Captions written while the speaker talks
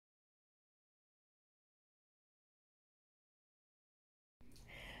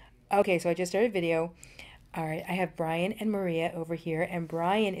Okay, so I just started video. All right, I have Brian and Maria over here, and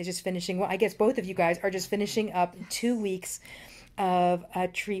Brian is just finishing, well, I guess both of you guys are just finishing up 2 weeks of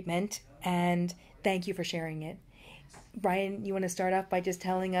treatment, and thank you for sharing it. Brian, you want to start off by just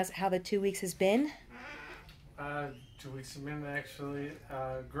telling us how the 2 weeks has been? 2 weeks have been actually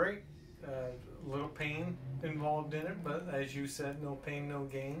great. Little pain involved in it, but as you said, no pain, no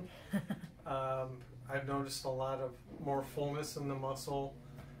gain. I've noticed a lot of more fullness in the muscle,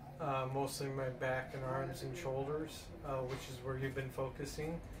 mostly my back and arms and shoulders, which is where you've been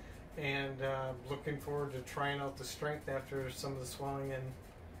focusing. And looking forward to trying out the strength after some of the swelling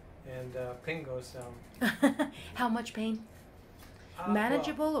and pain goes down. How much pain? Well,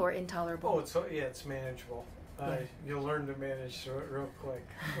 Manageable or intolerable? it's manageable. Yeah. You'll learn to manage through it real quick.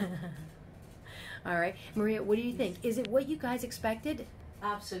 All right. Maria, what do you think? Is it what you guys expected?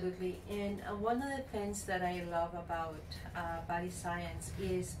 Absolutely. And one of the things that I love about BodyScience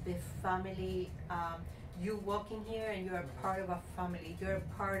is the family. You walk in here and you're a part of a family. You're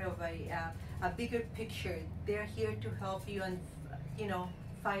a part of a bigger picture. They're here to help you and,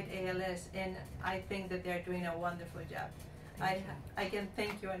 fight ALS. And I think that they're doing a wonderful job. I can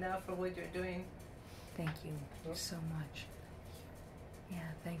thank you enough for what you're doing. Thank you so much. Yeah,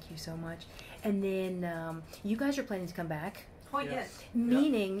 thank you so much. And then you guys are planning to come back. Oh, yes.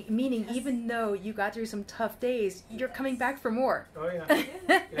 Meaning, Yes. even though you got through some tough days, you're coming back for more. Oh yeah.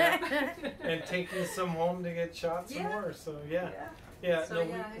 Yeah. And taking some home to get shots some more. So yeah. So,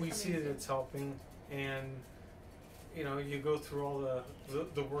 we see that it's helping, and you go through all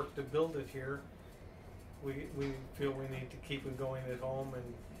the work to build it here. We feel we need to keep it going at home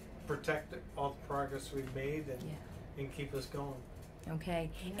and protect all the progress we've made and keep us going. Okay.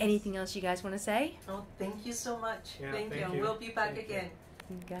 Yes. Anything else you guys want to say? Oh, thank you so much. Yeah, thank you. thank And you. we'll be back Thank you. again.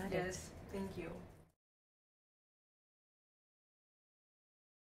 You got it. Yes. Thank you.